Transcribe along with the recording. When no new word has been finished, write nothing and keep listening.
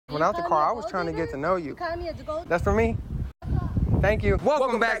Without the car, I was trying to get to know you. You call me a gold? That's for me. Thank you.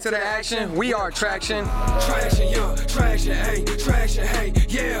 Welcome back to the action. We are Tracktion. Tracktion, yeah, Tracktion, hey, Tracktion, hey,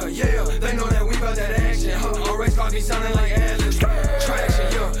 yeah, yeah. They know that we got that action. Always got me sounding like Alice.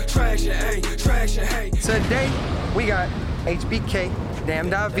 Tracktion, yeah, Tracktion, hey, Tracktion, hey. Today we got HBK,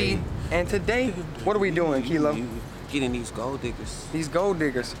 Damdaved, and today what are we doing, Kilo? Getting these gold diggers. These gold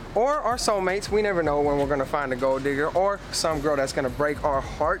diggers, or our soulmates. We never know when we're gonna find a gold digger, or some girl that's gonna break our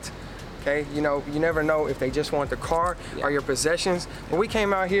heart. Okay, you know, you never know if they just want the car or your possessions. When we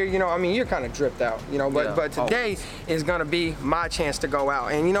came out here, you know, I mean, you're kind of dripped out, you know, but today is gonna be my chance to go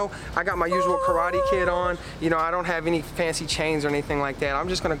out. And you know, I got my usual karate kid on. You know, I don't have any fancy chains or anything like that. I'm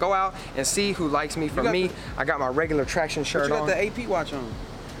just gonna go out and see who likes me for me. I got my regular Tracktion shirt on. You got the AP watch on.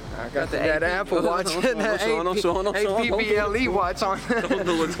 I got that Apple watch, that APBLE watch on.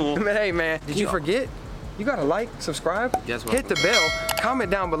 But hey man, did you forget? You gotta like, subscribe, hit the bell,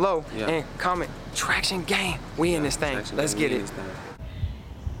 comment down below, and comment Tracktion Gang. We in this thing. Let's get it.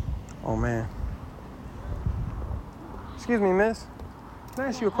 Oh man. Excuse me, miss. Can I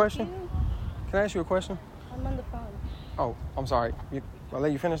ask you a question? Can I ask you a question? I'm on the phone. Oh, I'm sorry. I'll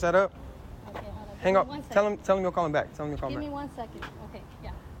let you finish that up. Okay, hold on. Hang up. Tell him you're calling back. Tell him you're calling back. Give me 1 second. Okay,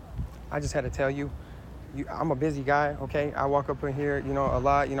 yeah. I just had to tell you, I'm a busy guy, okay? I walk up in here, you know, a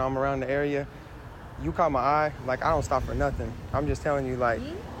lot. You know, I'm around the area. You caught my eye, like I don't stop for nothing. I'm just telling you, like,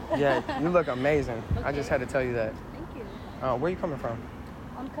 yeah, you look amazing. Okay. I just had to tell you that. Thank you. Where are you coming from?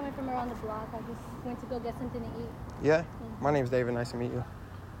 I'm coming from around the block. I just went to go get something to eat. Yeah? My name's David. Nice to meet you.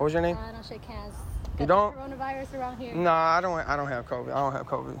 What was your name? I don't shake hands. You don't? Coronavirus around here. Nah, I don't have COVID. I don't have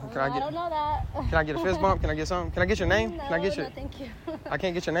COVID. I don't know that. Can I get a fist bump? Can I get something? Can I get your name? No, Can I get your? No, thank you. I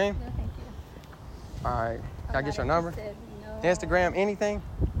can't get your name? No, thank you. All right. Can I get your number? No. Instagram, anything?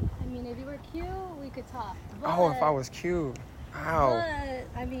 I mean, if you were cute, we could talk. Oh, if I was cute. Wow.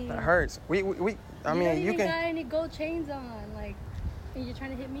 But, I mean, that hurts. I mean, you can. got any gold chains on? Like, are you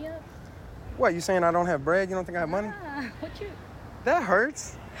trying to hit me up? What, you saying I don't have bread? You don't think I have money? What you? That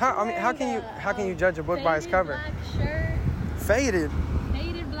hurts. How can you judge a book by its cover? Black shirt. Faded.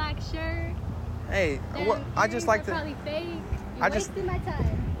 Faded black shirt. Hey, I just like to. Probably fake. You're wasting my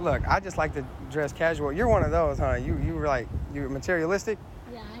time. Look, I just like to dress casual. You're one of those, huh? You're materialistic.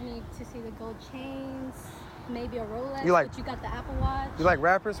 Yeah, I need to see the gold chains, maybe a Rolex. You like? But you got the Apple Watch. You like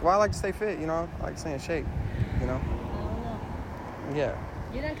rappers? Well, I like to stay fit. You know, I like to stay in shape. You know. I don't know. Yeah.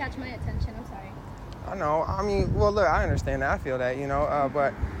 You didn't catch my attention. I'm sorry. I know. I mean, well, look, I understand that. I feel that. You know,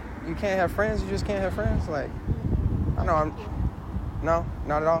 but you can't have friends. You just can't have friends. Like, I know. No,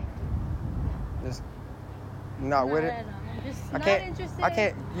 not at all. Just not with it. I'm just not interested. I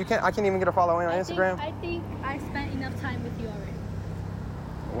can't even get a follow on Instagram. I think I spent enough time with you already.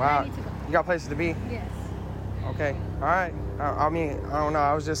 Wow. I need to go. You got places to be? Yes. Okay. All right. I mean, I don't know.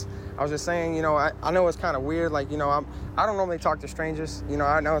 I was just saying, you know, I know it's kind of weird. Like, you know, I don't normally talk to strangers. You know,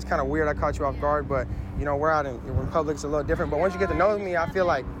 I know it's kind of weird. I caught you off guard, but you know, we're out in public, it's a little different. But once you get to know me, I feel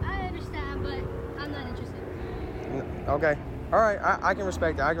like. I understand, but I'm not interested. Okay. All right. I can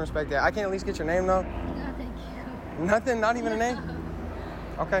respect that. I can at least get your name though. No, thank you. Nothing. Not even a name.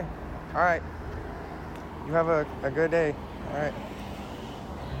 Okay. All right. You have a good day. All right.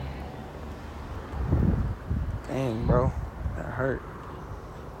 Dang, bro. That hurt.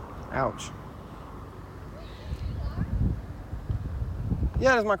 Ouch.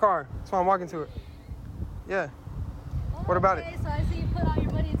 Yeah, that's my car. That's why I'm walking to it. Yeah. What about it? So I see you put all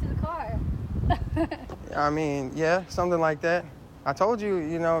your money into the car. I mean, yeah, something like that. I told you,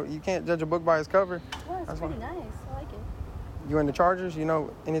 you know, you can't judge a book by its cover. Well, it's pretty nice. I like it. You into Chargers? You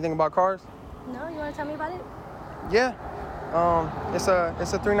know anything about cars? No, you want to tell me about it? Yeah. It's a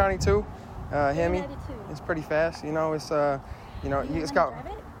 392 Hemi. 392. It's pretty fast. You know, it's you know, it's got. Drive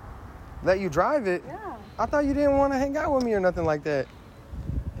it? Let you drive it? Yeah. I thought you didn't want to hang out with me or nothing like that.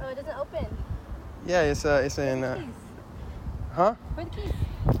 Oh, it doesn't open. Yeah, it's in. Huh? Where are the keys?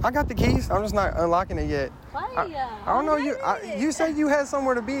 I got the keys. I'm just not unlocking it yet. Why? I don't know. You said you had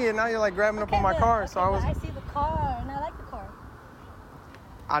somewhere to be, and now you're like grabbing up on my car. So I see the car, and I like the car.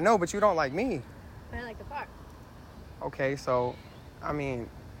 I know, but you don't like me. But I like the car. Okay, so, I mean,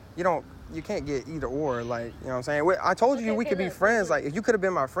 you can't get either or. Like, you know what I'm saying? I told you we could be friends. Like, if you could have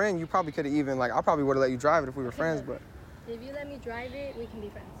been my friend, you probably could have even like. I probably would have let you drive it if we were friends. But if you let me drive it, we can be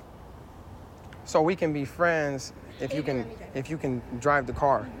friends. So we can be friends if you can drive the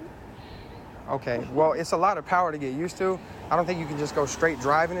car. Mm-hmm. Okay. Well, it's a lot of power to get used to. I don't think you can just go straight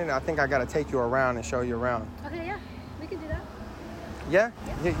driving it. I think I got to take you around and show you around. Okay, yeah. We can do that. Yeah?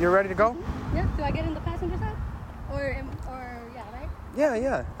 You're ready to go? Mm-hmm. Yeah. Do I get in the passenger side? Or yeah, right?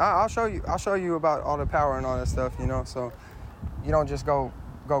 Yeah. I'll show you about all the power and all that stuff, you know. So you don't just go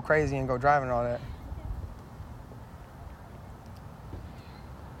go crazy and go driving and all that.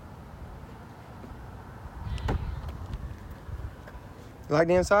 You like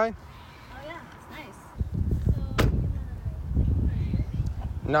the inside? Oh yeah, it's nice.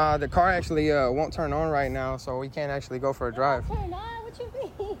 So, Nah, the car actually won't turn on right now, so we can't actually go for a drive. turn on? What you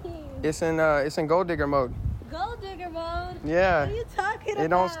mean? It's in gold digger mode. Gold digger mode? Yeah. What are you talking about? It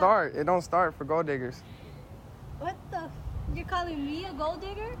don't start. It don't start for gold diggers. What the? You're calling me a gold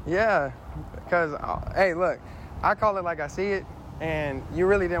digger? Yeah, because hey, look, I call it like I see it, and you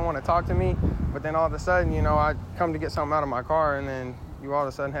really didn't want to talk to me, but then all of a sudden, you know, I come to get something out of my car, and then you all of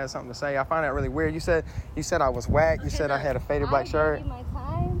a sudden had something to say. I find that really weird. You said I was whack. You said I had a faded black shirt. I gave you my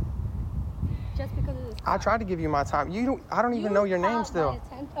time just because of this car. I tried to give you my time. I don't even know your name still.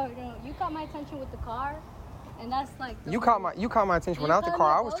 You caught my attention with the car, and that's like. You caught my attention without the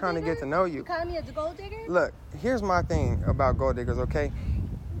car. I was trying to get to know you. You called me a gold digger? Look, here's my thing about gold diggers, okay?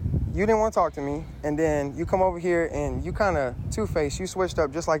 You didn't want to talk to me, and then you come over here and you kind of two-faced. You switched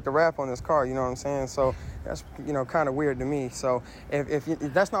up just like the wrap on this car, you know what I'm saying? So that's, you know, kind of weird to me. So if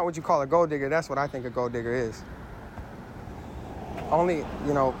that's not what you call a gold digger, that's what I think a gold digger is. Only,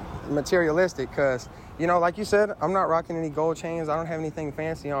 you know, materialistic, because, you know, like you said, I'm not rocking any gold chains. I don't have anything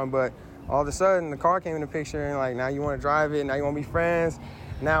fancy on, but all of a sudden the car came in the picture and like, now you want to drive it, now you want to be friends.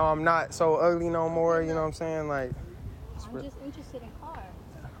 Now I'm not so ugly no more, you know what I'm saying? Like, I'm just interested in cars.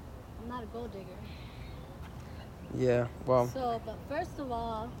 I'm not a gold digger. yeah, well. So, but first of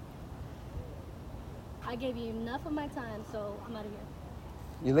all, I gave you enough of my time, so I'm out of here.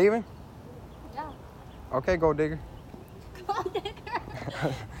 You leaving? Yeah. Okay, gold digger. Gold digger.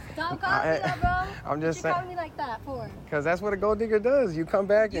 Don't call me that, bro. I'm just saying. What you call me like that for? Because that's what a gold digger does. You come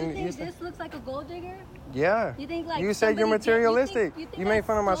back and you think this looks like a gold digger? Yeah. You think like you said you're materialistic. You think you made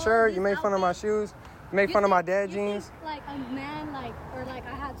fun of my shirt. You made fun of my shoes. You made fun of my dad jeans. Think, like a man, like, or like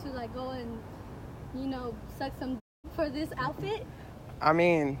I had to like go and, you know, suck some for this outfit. I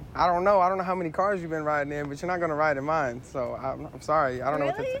mean, I don't know. I don't know how many cars you've been riding in, but you're not gonna ride in mine. So I'm sorry. I don't know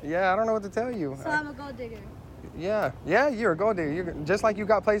what to. Yeah, I don't know what to tell you. So I'm a gold digger. Yeah, you're a gold digger. You're just like you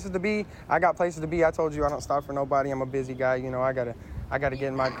got places to be. I got places to be. I told you I don't stop for nobody. I'm a busy guy. You know, I gotta get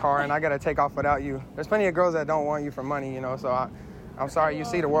in my car and I gotta take off without you. There's plenty of girls that don't want you for money. You know, so I'm sorry you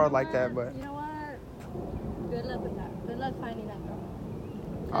see the world like that, but. You know what? Good luck with that. Good luck finding that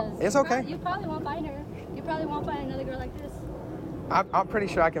girl. It's okay. You probably won't find her. You probably won't find another girl like this. I'm pretty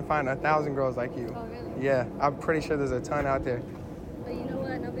sure I can find 1,000 girls like you. Oh, really? Yeah, I'm pretty sure there's a ton out there. But you know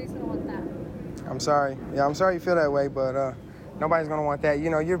what? Nobody's gonna want that. I'm sorry. Yeah, I'm sorry you feel that way, but nobody's gonna want that. You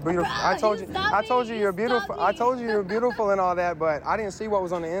know, you're beautiful. Bro, I told you you're beautiful. I told you you're beautiful and all that, but I didn't see what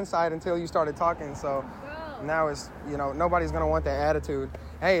was on the inside until you started talking. So now it's, you know, nobody's gonna want that attitude.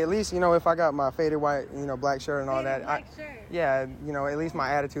 Hey, at least, you know, if I got my faded white, you know, black shirt and all that, yeah, you know, at least my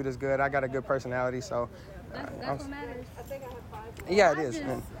attitude is good. I got a good personality, so. That's what matters. I think I have 5. Yeah, it is. Just,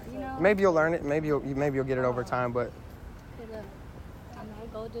 you know, maybe you'll learn it. Maybe you'll get it over time, but. Look, I'm not a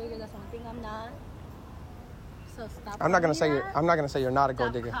gold digger. That's one thing I'm not. So stop. I'm not gonna say you're not a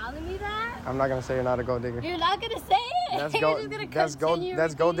gold digger. Stop calling me that. I'm not gonna say you're not a gold digger. You're not gonna say it.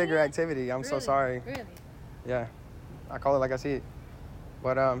 That's gold digger activity. I'm so sorry. Really? Yeah, I call it like I see it.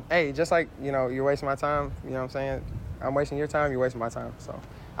 But hey, just like, you know, you're wasting my time. You know what I'm saying? I'm wasting your time. You're wasting my time. So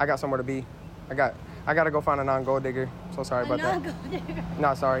I got somewhere to be. I gotta go find a non-gold digger. So sorry about that. Non-gold digger.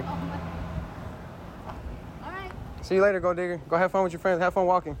 Not sorry. Oh all right. See you later, gold digger. Go have fun with your friends. Have fun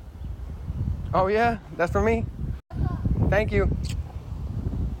walking. Oh yeah, that's for me. Thank you.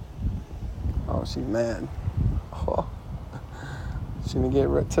 Oh, she's mad. Oh. She didn't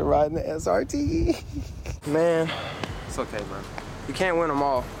get to ride in the SRT. Man. It's okay, bro. You can't win them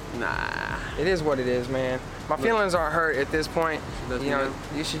all. Nah. It is what it is, man. My feelings aren't hurt at this point. You know,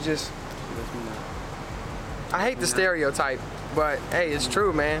 you should just. I hate the stereotype, but hey, it's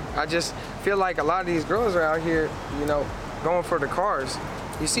true, man. I just feel like a lot of these girls are out here, you know, going for the cars.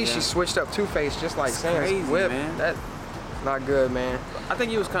 You see, she switched up Two-Face just like Sam's whip. Man. That's not good, man. I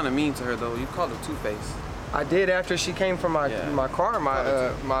think you was kind of mean to her though. You called her Two-Face. I did after she came from my car,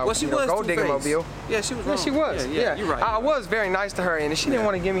 my well, she was gold digger mobile. Yeah, she was wrong. Yeah, she was. Yeah, you're right. I was very nice to her, and she didn't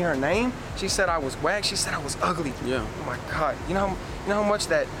want to give me her name. She said I was whack. She said I was ugly. Yeah. Oh my God. You know how much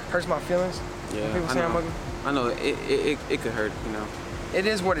that hurts my feelings? Yeah. When people say I'm ugly. I know it could hurt. You know. It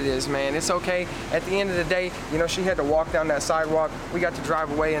is what it is, man. It's okay. At the end of the day, you know, she had to walk down that sidewalk. We got to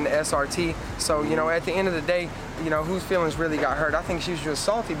drive away in the SRT. So, you know, at the end of the day, you know, whose feelings really got hurt? I think she was just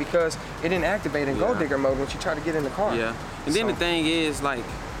salty because it didn't activate in gold digger mode when she tried to get in the car. Yeah. And then the thing is, like,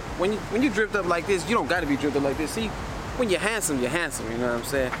 when you drift up like this, you don't got to be drift up like this. See, when you're handsome, you know what I'm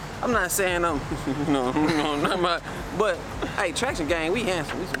saying? I'm not saying I'm, but hey, Tracktion gang, we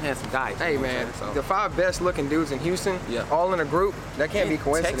handsome. We some handsome guys. Hey man, so. the 5 best looking dudes in Houston, Yeah. all in a group, that can't be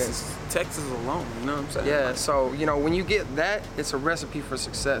coincidence. Texas alone, you know what I'm saying? Yeah, so, you know, when you get that, it's a recipe for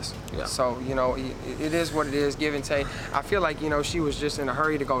success. Yeah. So, you know, it is what it is, give and take. I feel like, you know, she was just in a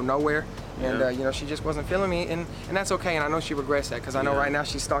hurry to go nowhere. And, Yeah. you know, she just wasn't feeling me. And that's okay. And I know she regrets that because I know Yeah. right now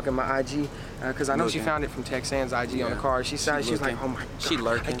she's stalking my IG because I know she Looking. found it from Texan's IG on the Yeah. car. She was like, looking. oh my God, She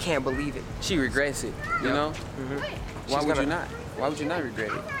lurking. I can't believe it. She regrets it, you Yeah. know? Why She's would gonna- you not? Why would you not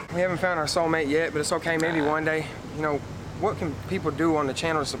regret it? We haven't found our soulmate yet, but it's okay. Maybe one day, you know, what can people do on the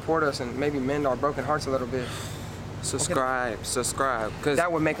channel to support us and maybe mend our broken hearts a little bit? Subscribe, cause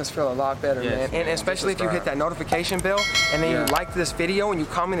That would make us feel a lot better, Yes, man. And man. especially if you hit Subscribe. that notification bell and then Yeah. you like this video and you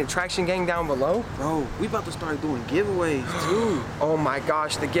comment Tracktion Gang down below. bro, we about to start doing giveaways too. Oh my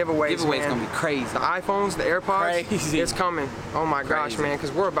gosh, the giveaways, Giveaways man. gonna be crazy. The iPhones, the AirPods, Crazy. it's coming. Oh my gosh, Crazy. man,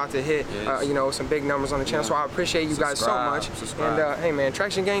 because we're about to hit, Yes. you know, some big numbers on the channel. So I appreciate you guys so Subscribe, much. subscribe. And hey, man,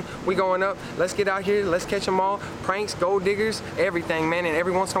 Tracktion Gang, we going up. Let's get out here. Let's catch them all. Pranks, gold diggers, everything, man. And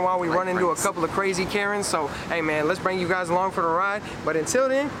every once in a while, we Like run into pranks. a couple of crazy Karens. So hey, man, let's bring you guys along for the ride. But until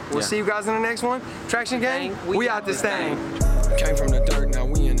then, we'll Yeah. see you guys in the next one. Tracktion Gang, we out this thing. Came from the dirt, now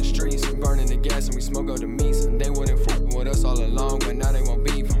we in the streets. Burning the gas and we smoke up the meats. They wouldn't fuck with us all along, but now they won't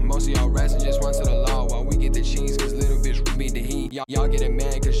beef. Most of y'all rats and just run to the law while we get the cheese, cause little bitch beat the heat. Y'all get it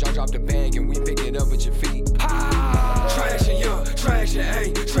mad cause y'all drop the bag and we pick it up with your feet. Ha! Tracktion, yeah, tracktion,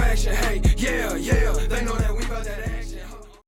 hey, tracktion, hey, yeah, yeah.